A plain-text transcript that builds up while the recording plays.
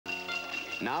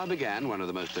Now began one of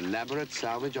the most elaborate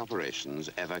salvage operations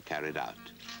ever carried out.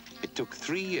 It took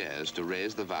 3 years to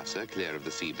raise the Vasa clear of the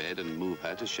seabed and move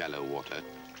her to shallow water.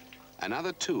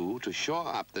 Another 2 to shore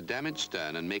up the damaged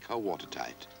stern and make her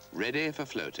watertight, ready for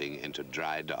floating into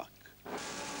dry dock.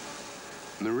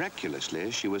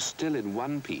 Miraculously, she was still in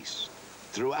one piece.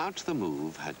 Throughout the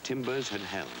move, her timbers had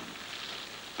held.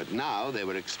 But now they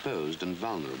were exposed and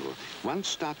vulnerable. Once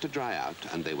start to dry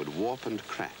out and they would warp and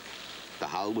crack. The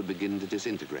hull would begin to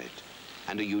disintegrate,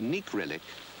 and a unique relic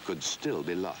could still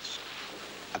be lost.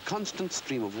 A constant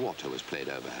stream of water was played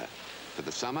over her. For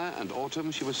the summer and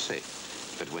autumn, she was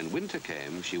safe, but when winter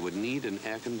came, she would need an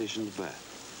air-conditioned berth.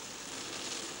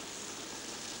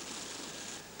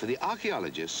 For the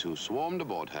archaeologists who swarmed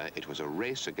aboard her, it was a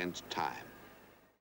race against time.